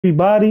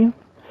everybody?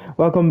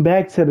 Welcome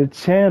back to the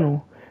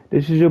channel.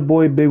 This is your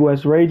boy Big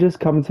West Rages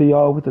coming to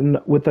y'all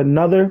with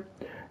another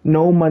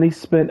No Money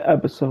Spent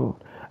episode.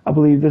 I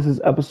believe this is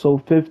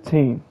episode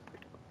 15.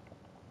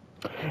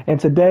 And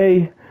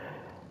today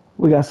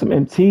we got some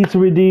MT to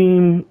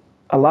redeem,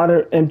 a lot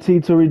of MT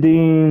to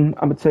redeem.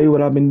 I'm gonna tell you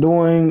what I've been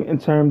doing in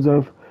terms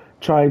of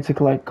trying to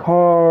collect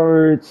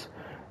cards.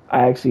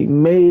 I actually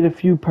made a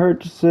few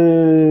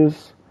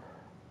purchases.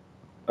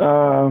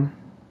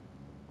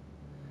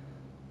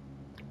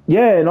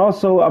 Yeah, and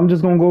also I'm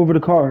just gonna go over the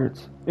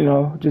cards.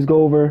 Just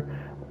go over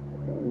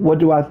what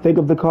do I think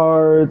of the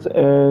cards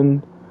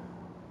and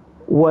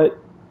what,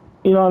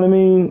 you know what I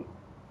mean?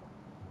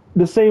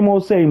 The same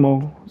old, same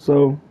old.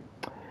 So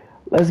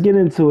let's get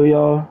into it,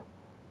 y'all.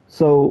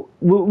 So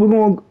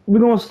we're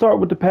gonna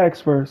start with the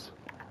packs first.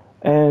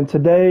 And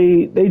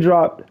today they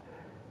dropped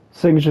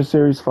Signature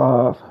Series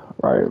 5,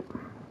 right?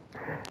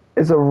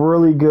 It's a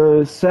really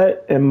good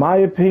set in my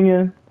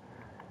opinion.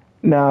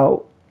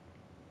 Now,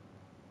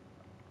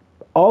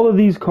 all of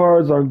these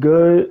cards are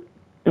good.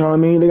 You know what I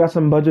mean? They got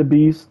some budget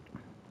beasts.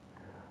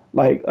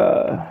 Like,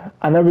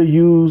 I never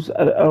use,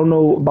 I don't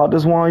know about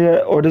this one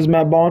yet, or this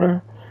Matt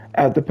Bonner.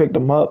 I have to pick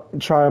them up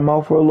and try them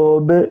out for a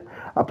little bit.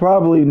 I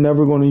probably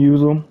never going to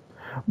use them.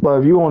 But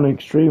if you're on an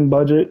extreme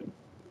budget,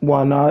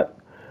 why not?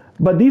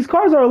 But these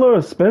cards are a little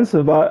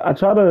expensive. I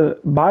tried to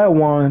buy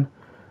one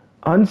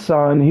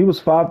unsigned. He was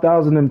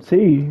 5,000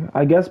 MT.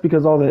 I guess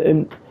because all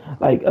the,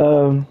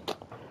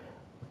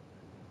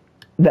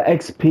 the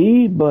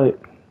XP, but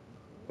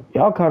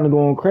y'all kind of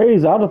going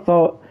crazy. I'd have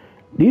thought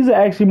these are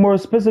actually more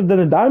expensive than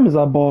the diamonds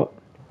I bought.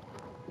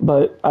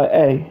 But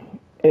hey,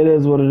 it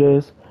is what it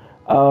is.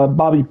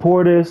 Bobby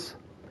Portis,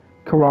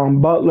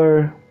 Karan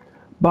Butler,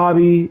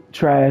 Bobby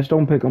trash.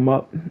 Don't pick them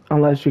up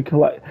unless you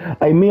collect.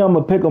 Like me, I'm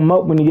gonna pick them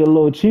up when you get a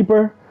little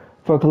cheaper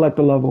for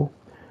collector level.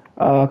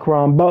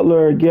 Karan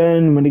Butler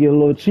again, when they get a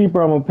little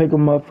cheaper, I'm gonna pick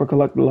them up for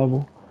collector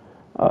level.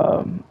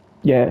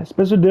 Yeah,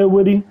 Spencer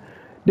Dinwiddie.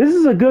 This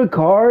is a good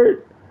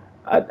card.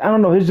 I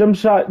don't know. His jump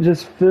shot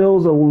just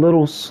feels a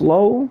little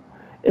slow.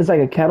 It's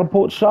like a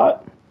catapult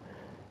shot.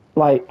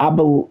 Like I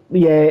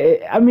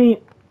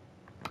mean,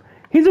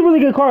 he's a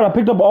really good card. I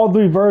picked up all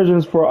three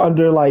versions for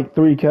under like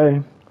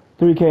 3K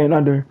and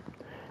under.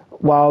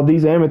 While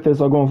these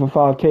amethysts are going for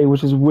 5K,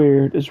 which is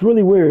weird. It's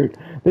really weird.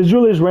 There's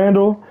Julius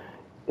Randle.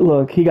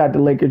 Look, he got the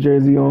Laker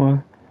jersey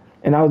on,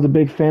 and I was a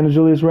big fan of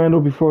Julius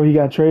Randle before he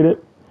got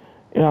traded.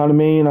 You know what I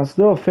mean? I'm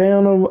still a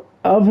fan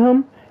of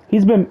him.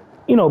 He's been,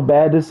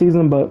 bad this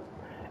season, but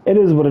it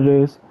is what it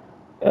is.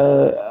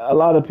 A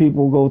lot of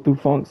people go through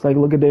funks. Like,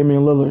 look at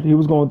Damian Lillard. He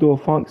was going through a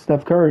funk.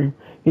 Steph Curry,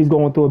 he's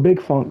going through a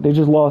big funk. They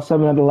just lost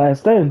 7 out of the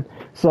last 10.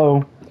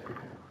 So,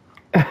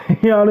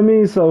 you know what I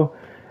mean? So,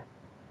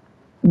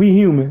 we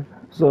human.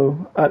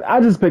 So,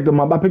 I just picked them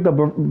up. I picked up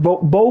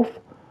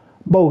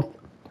both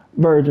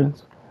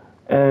versions.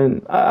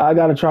 And I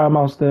got to try them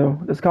out still.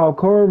 It's called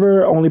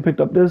Corver. I only picked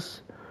up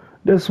this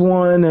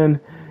one. And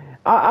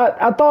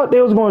I thought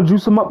they was going to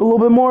juice him up a little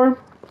bit more.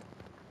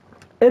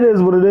 It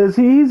is what it is.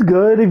 He's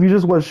good if you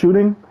just want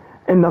shooting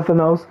and nothing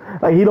else.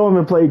 Like, he don't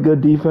even play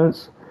good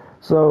defense.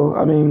 So,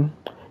 I mean,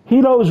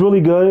 Hito is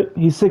really good.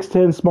 He's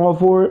 6'10", small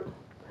forward.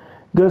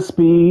 Good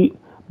speed.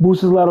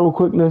 Boosts his lateral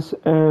quickness.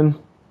 And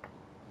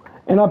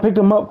I picked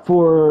him up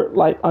for,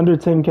 like, under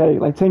 10K.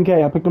 Like,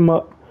 10K. I picked him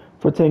up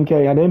for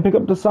 10K. I didn't pick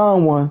up the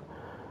signed one.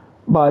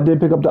 But I did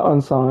pick up the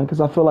unsigned.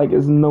 Because I feel like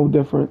it's no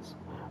difference.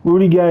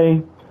 Rudy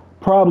Gay,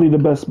 probably the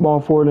best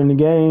small forward in the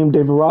game.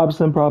 David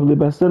Robinson, probably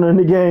the best center in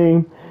the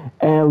game.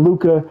 And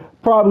Luka,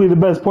 probably the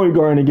best point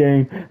guard in the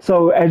game.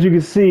 So, as you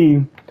can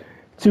see,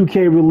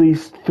 2K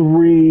released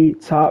 3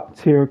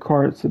 top-tier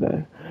cards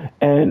today.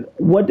 And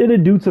what did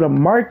it do to the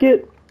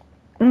market?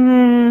 I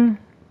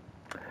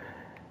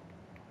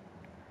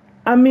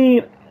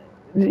mean,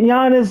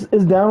 Giannis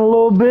is down a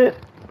little bit.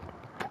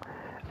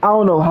 I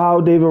don't know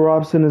how David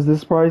Robinson is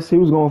this price. He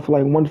was going for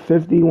like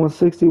 150,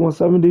 160,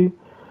 170.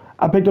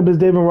 I picked up his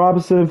David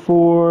Robinson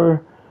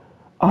for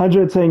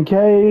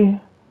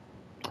 110K.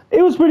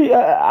 It was pretty,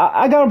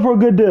 I got him for a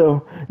good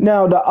deal.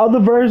 Now, the other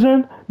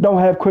version don't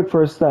have quick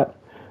first step.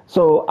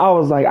 So I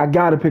was like, I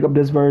got to pick up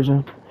this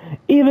version.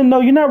 Even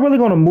though you're not really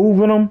going to move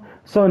with them.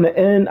 So in the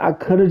end, I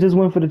could have just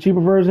went for the cheaper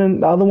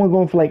version. The other one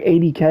going for like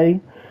 80K.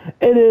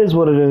 It is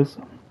what it is.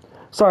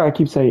 Sorry, I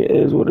keep saying it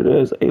is what it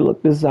is. Hey,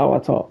 look, this is how I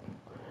talk.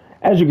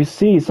 As you can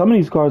see, some of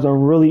these cards are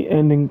really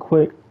ending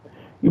quick.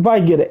 You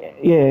probably get it.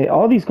 Yeah,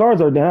 all these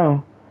cards are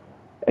down.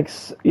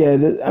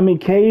 I mean,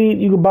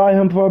 Cade, you can buy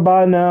him for a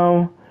buy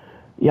now.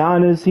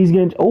 Giannis, he's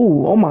getting.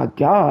 Oh my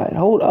God!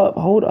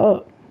 Hold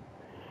up.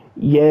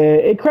 Yeah,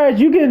 it crashed.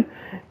 You can,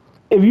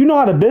 if you know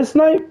how to bid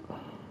snipe.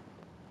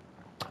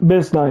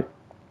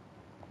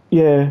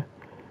 Yeah,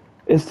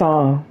 it's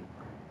time.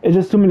 It's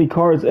just too many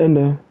cards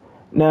ending.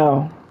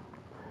 Now,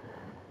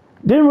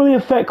 didn't really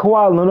affect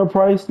Kawhi Leonard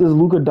price. This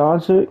Luka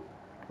Doncic.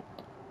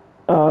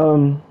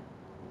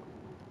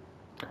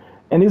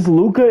 And his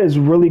Luka is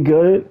really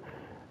good.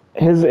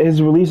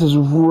 His release is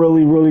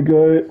really, really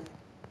good.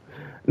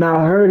 Now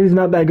I heard he's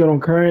not that good on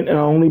current, and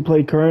I only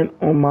play current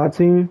on my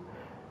team.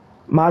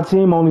 My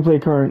team only play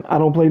current. I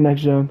don't play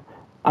next gen.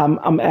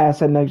 I'm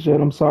ass at next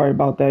gen. I'm sorry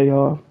about that,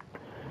 y'all.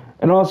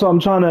 And also,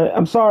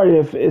 I'm sorry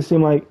if it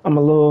seemed like I'm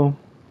a little.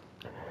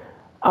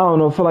 I don't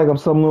know. Feel like I'm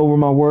stumbling over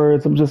my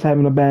words. I'm just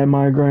having a bad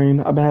migraine.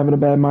 I've been having a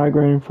bad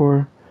migraine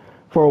for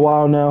a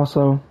while now.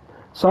 So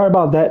sorry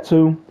about that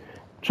too.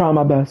 Trying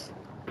my best.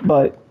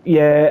 But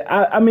yeah,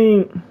 I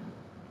mean,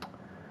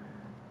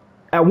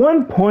 at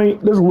one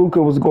point, this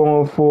Luca was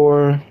going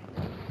for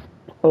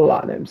a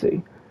lot of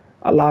MT.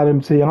 A lot of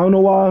MT. I don't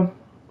know why.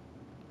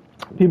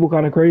 People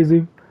kind of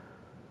crazy.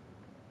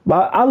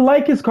 But I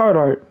like his card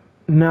art.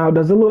 Now,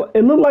 does it look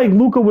like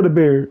Luca with a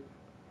beard?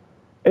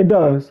 It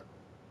does.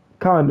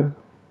 Kinda.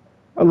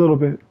 A little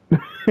bit.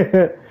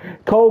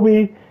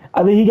 Kobe,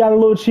 I think he got a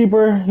little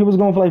cheaper. He was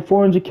going for like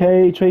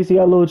 400K. Tracy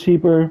got a little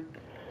cheaper.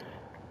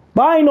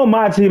 But I ain't no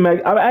my team.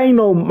 I ain't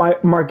no my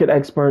market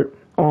expert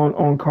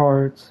on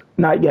cards.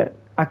 Not yet.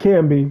 I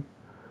can be.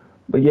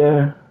 But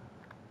yeah.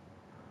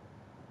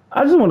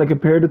 I just want to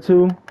compare the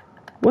two.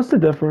 What's the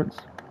difference?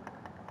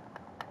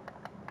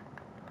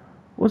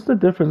 What's the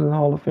difference in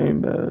Hall of Fame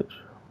badge?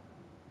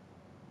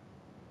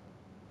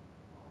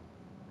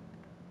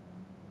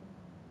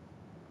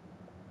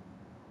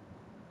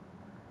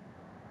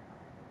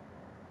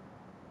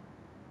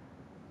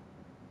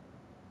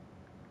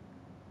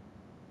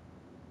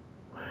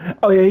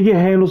 Oh yeah, he get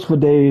handles for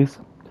days.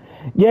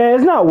 Yeah,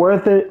 it's not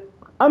worth it.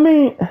 I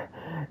mean,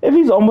 if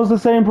he's almost the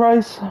same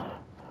price,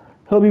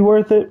 he'll be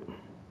worth it.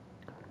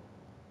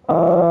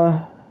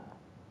 Uh,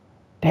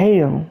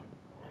 damn.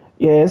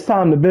 Yeah, it's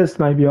time to bid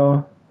snipe,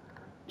 y'all.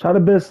 Try to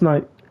bid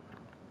snipe.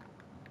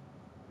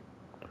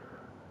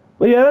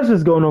 But yeah, that's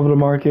just going over the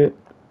market.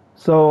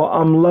 So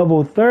I'm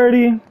level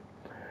 30.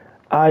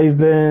 I've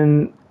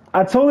been.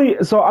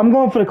 So I'm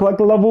going for the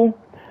collector level.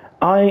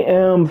 I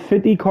am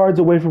 50 cards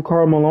away from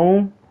Karl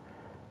Malone.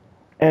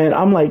 And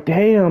I'm like,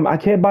 damn, I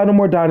can't buy no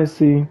more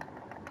Dynasty.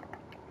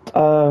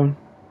 Uh,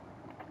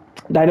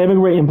 Dynamic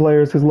rating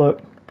players, because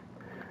look,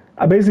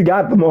 I basically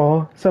got them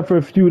all, except for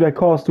a few that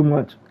cost too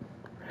much.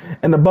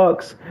 And the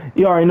Bucks,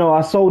 you already know,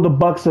 I sold the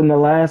Bucks in the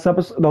last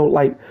episode, no,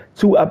 like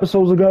 2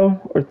 episodes ago,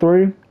 or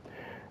 3.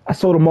 I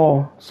sold them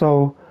all.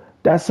 So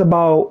that's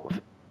about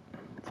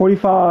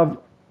 45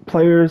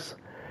 players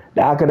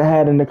that I could have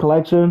had in the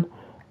collection.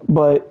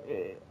 But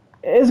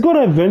it's going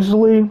to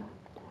eventually,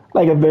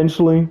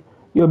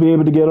 you'll be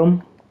able to get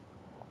them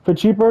for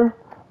cheaper.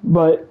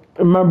 But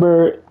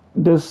remember,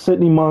 this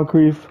Sidney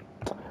Moncrief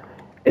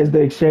is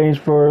the exchange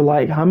for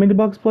like how many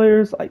Bucks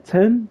players? Like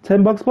 10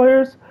 Bucks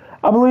players,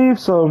 I believe.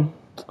 So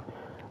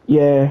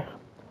yeah,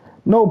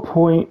 no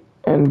point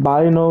in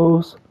buying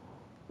those.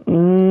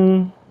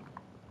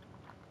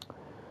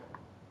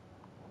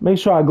 Make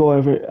sure I go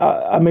over it.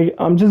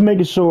 I'm just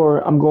making sure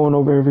I'm going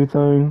over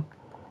everything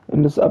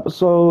in this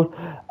episode.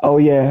 Oh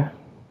yeah.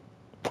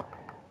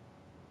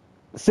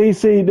 See,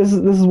 this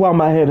is why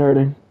my head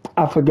hurting.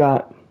 I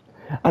forgot.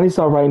 I need to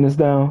start writing this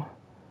down.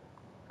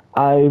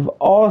 I've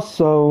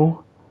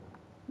also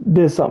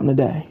did something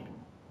today.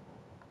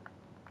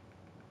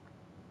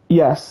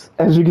 Yes,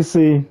 as you can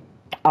see,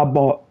 I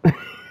bought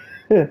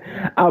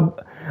I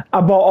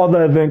bought all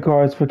the event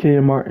cards for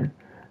Kenyon Martin.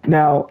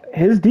 Now,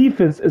 his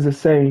defense is the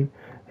same.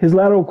 His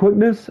lateral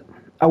quickness,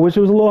 I wish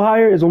it was a little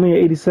higher. It's only an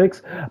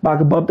 86, but I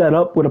could bump that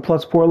up with a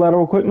 +4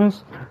 lateral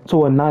quickness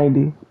to a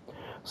 90.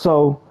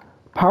 So,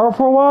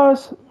 powerful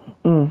wise,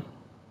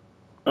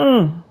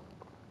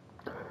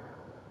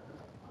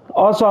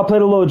 Also, I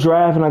played a little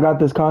draft and I got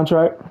this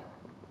contract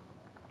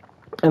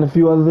and a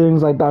few other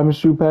things like Diamond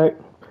Shoe Pack.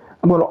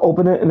 I'm going to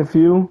open it in a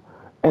few.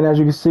 And as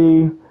you can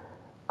see,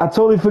 I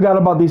totally forgot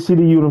about these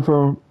CD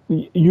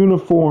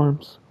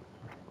uniforms.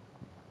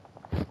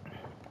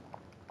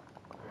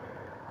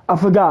 I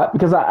forgot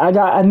because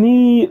I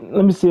need,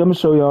 let me see, I'm going to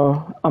show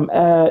y'all. I'm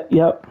at,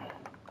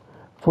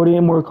 48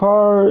 more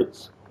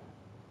cards.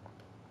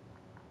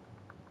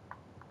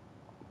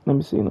 Let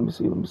me see.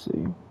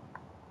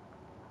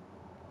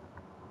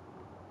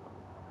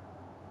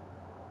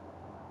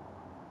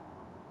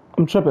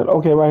 I'm tripping.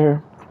 Okay, right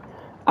here.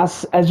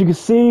 As you can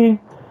see,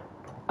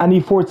 I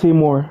need 14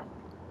 more.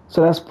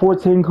 So that's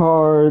 14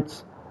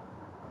 cards.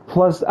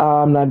 Plus,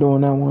 I'm not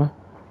doing that one.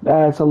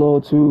 That's a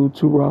little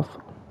too rough.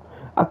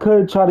 I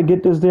could try to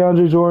get this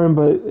DeAndre Jordan,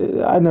 but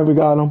I never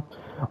got him.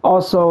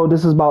 Also,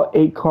 this is about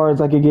 8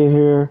 cards I could get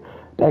here.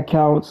 That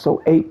counts.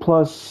 So 8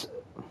 plus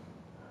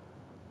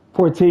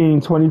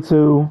 14,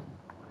 22.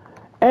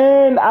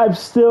 And I've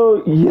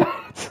still yet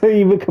to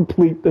even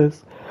complete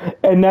this.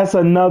 And that's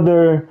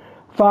another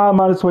 5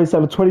 minus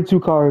 27, 22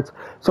 cards.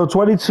 So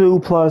 22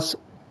 plus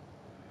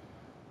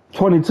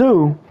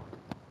 22,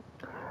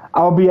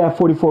 I'll be at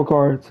 44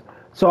 cards.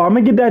 So I'm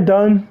going to get that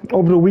done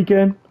over the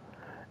weekend.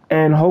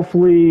 And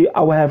hopefully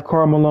I will have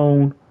Karl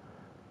Malone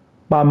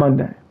by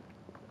Monday.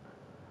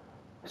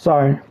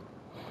 Sorry.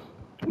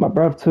 My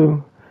breath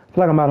too. I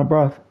feel like I'm out of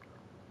breath.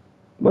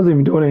 Wasn't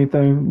even doing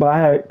anything. But I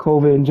had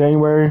COVID in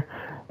January.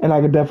 And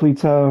I could definitely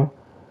tell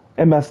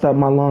it messed up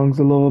my lungs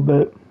a little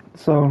bit.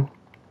 So,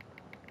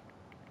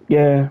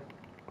 yeah.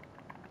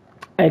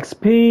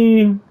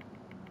 XP.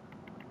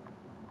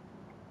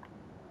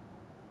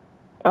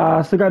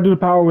 Still gotta do the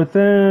power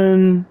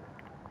within.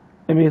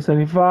 NBA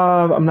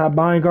 75. I'm not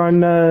buying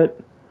Garnett.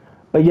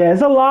 But yeah,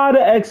 it's a lot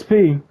of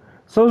XP.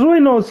 So there's really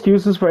no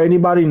excuses for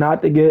anybody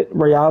not to get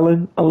Ray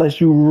Allen unless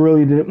you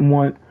really didn't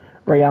want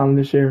Ray Allen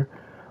this year.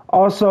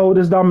 Also,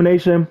 this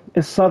domination,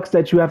 it sucks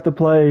that you have to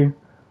play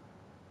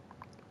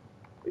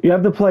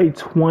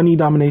 20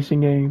 domination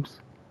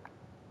games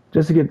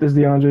just to get this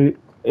DeAndre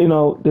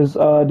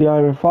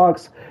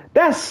Fox.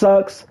 That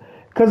sucks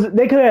because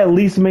they could have at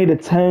least made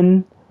it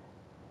 10,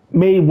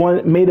 made it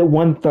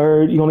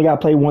 1/3. You only got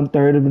to play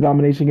 1/3 of the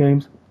domination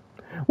games,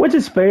 which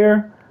is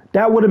fair.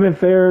 That would have been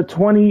fair.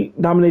 20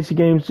 domination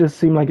games just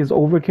seem like it's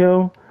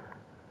overkill.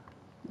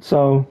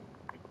 So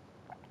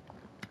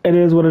it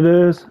is what it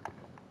is.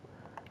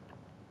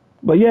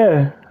 But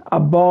yeah, I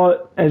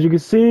bought, as you can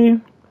see,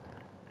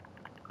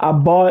 I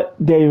bought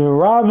David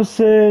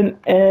Robinson,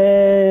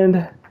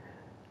 and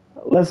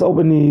let's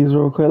open these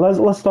real quick.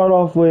 Let's start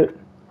off with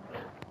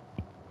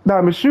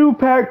Diamond Shoe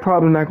Pack.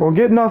 Probably not gonna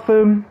get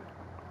nothing.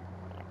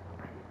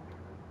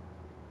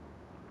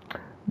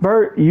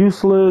 Bert,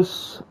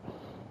 useless.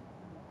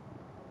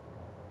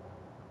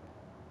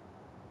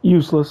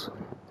 Useless.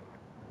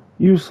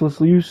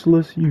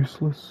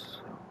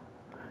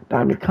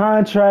 Diamond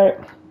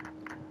contract.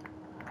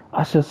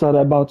 I should sell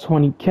that about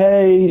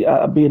 20K.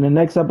 I'll be in the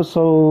next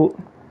episode.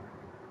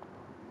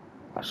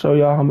 I'll show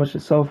y'all how much it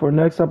sell for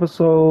next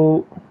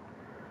episode.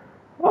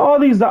 All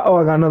these. Oh,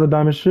 I got another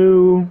diamond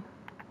shoe.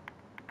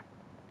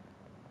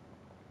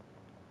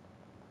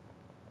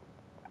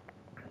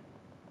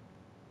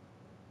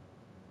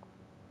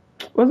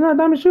 Wasn't that a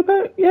diamond shoe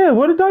pack? Yeah,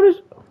 what a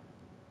diamond.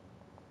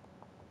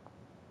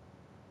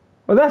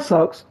 Well, that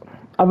sucks.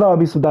 I thought it'd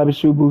be some diamond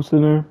shoe boost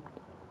in there.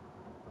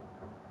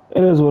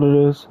 It is what it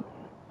is.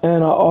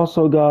 And I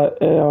also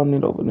got, I don't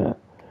need to open that.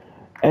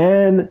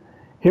 And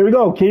here we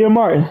go, Kenyon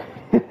Martin.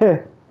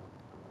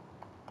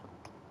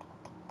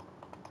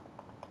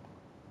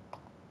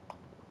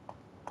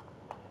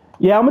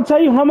 Yeah, I'm going to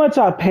tell you how much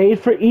I paid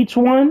for each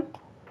one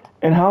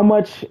and how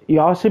much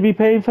y'all should be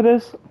paying for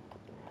this.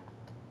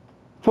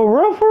 For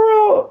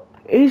real,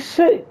 you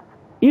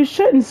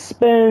shouldn't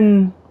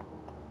spend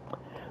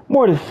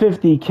more than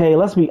 50K,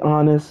 let's be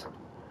honest.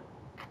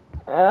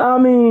 I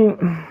mean,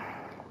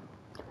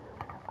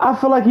 I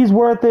feel like he's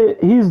worth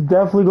it. He's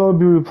definitely going to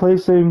be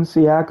replacing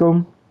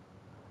Siakam.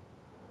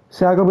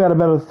 Siakam got a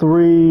better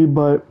 3,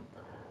 but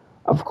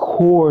of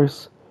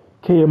course,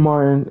 Kenyon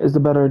Martin is the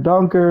better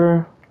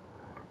dunker.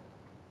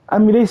 I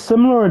mean, they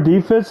similar in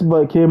defense,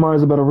 but Kenyon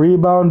Martin's a better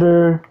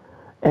rebounder.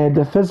 And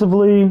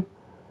defensively,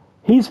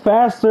 he's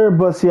faster,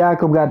 but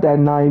Siakam got that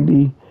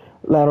 90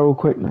 lateral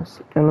quickness.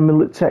 And let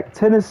me check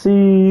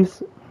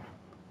Tennessee's.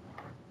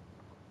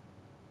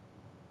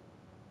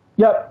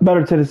 Yep,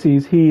 better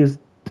Tennessee's. He is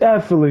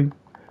definitely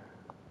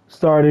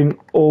starting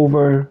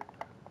over.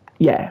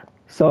 Yeah,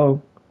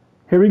 so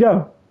here we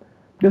go.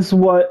 This is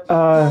what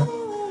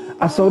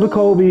I sold to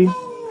Kobe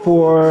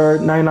for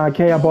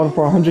 99K. I bought it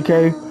for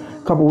 100K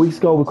a couple weeks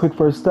ago with Quick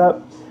First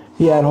Step.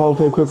 He had Hall of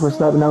Fame Quick First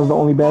Step, and that was the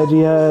only badge he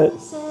had.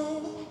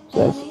 So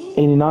that's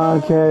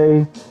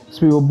 89K.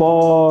 Speed with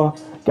Ball.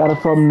 Got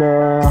it from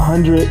the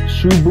 100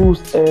 Shoe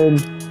Boost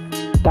and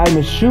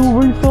Diamond Shoe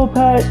Refill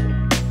Pack.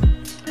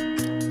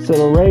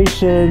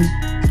 Acceleration.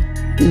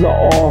 These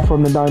are all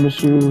from the Diamond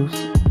Shoes.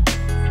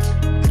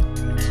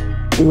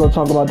 We're going to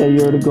talk about that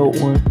Year of the GOAT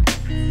one.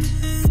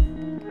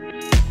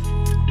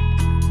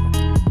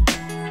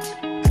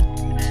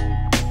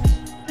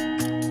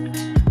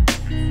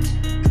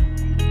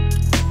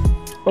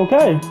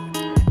 Okay.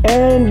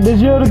 And this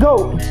Year of the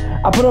GOAT,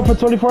 I put up for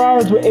 24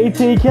 hours with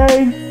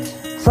 18K.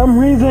 Some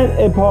reason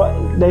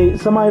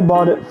somebody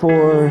bought it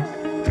for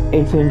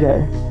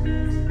 18K.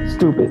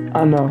 Stupid,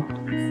 I know.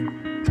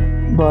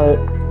 But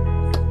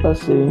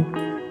let's see.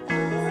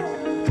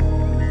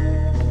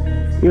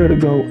 Here to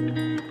go.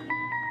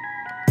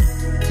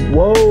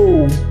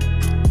 Whoa.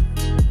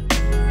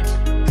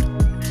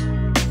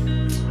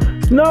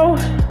 No.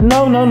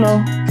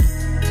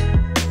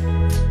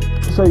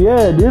 So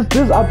yeah,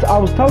 this I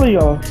was telling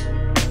y'all,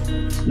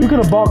 you could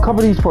have bought a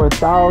couple of these for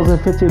 1,000,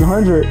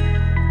 1,500,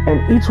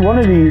 and each one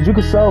of these you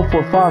could sell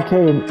for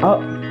 5K and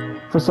up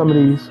for some of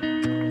these.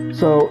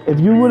 So if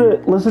you would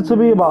have listened to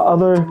me about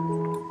other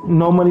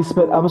No Money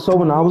Spent episode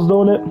when I was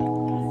doing it,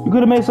 you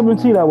could have made something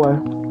tea that way.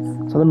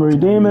 So let me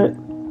redeem it.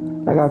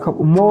 I got a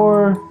couple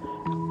more.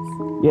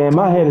 Yeah,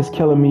 my head is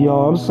killing me,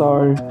 y'all. I'm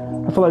sorry.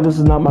 I feel like this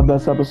is not my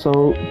best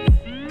episode.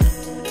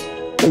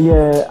 But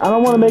yeah, I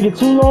don't want to make it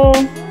too long.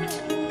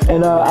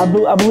 And I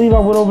believe I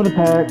went over the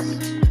packs.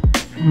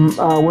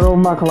 Went over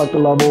my collector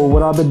level,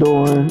 what I've been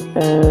doing,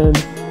 and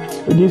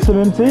we did some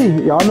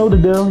MT. Y'all know the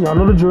deal. Y'all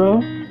know the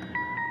drill.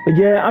 But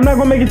yeah, I'm not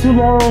going to make it too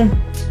long.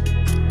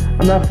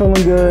 I'm not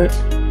feeling good.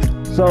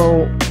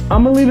 So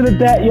I'm going to leave it at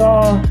that,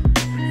 y'all.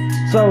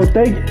 So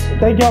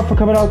thank y'all for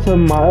coming out to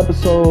my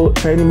episode.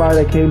 For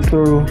anybody that came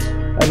through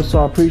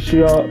episode, I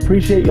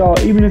appreciate y'all.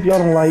 Even if y'all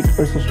don't like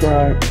or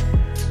subscribe,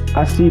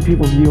 I see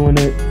people viewing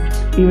it.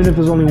 even if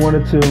it's only one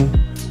or two.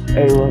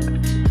 Hey, look,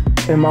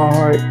 in my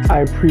heart, I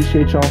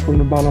appreciate y'all from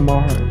the bottom of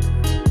my heart.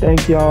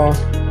 Thank y'all,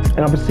 and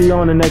I'm gonna see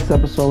y'all in the next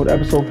episode,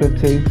 episode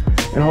 15,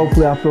 and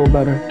hopefully I feel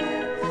better.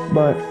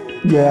 But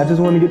yeah, I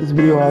just want to get this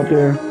video out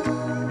there,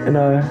 and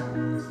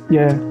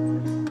yeah.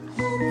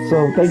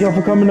 So thank y'all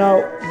for coming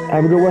out.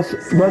 Have a good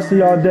rest of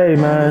y'all day,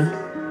 man.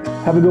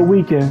 Have a good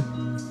weekend.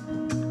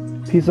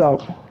 Peace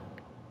out.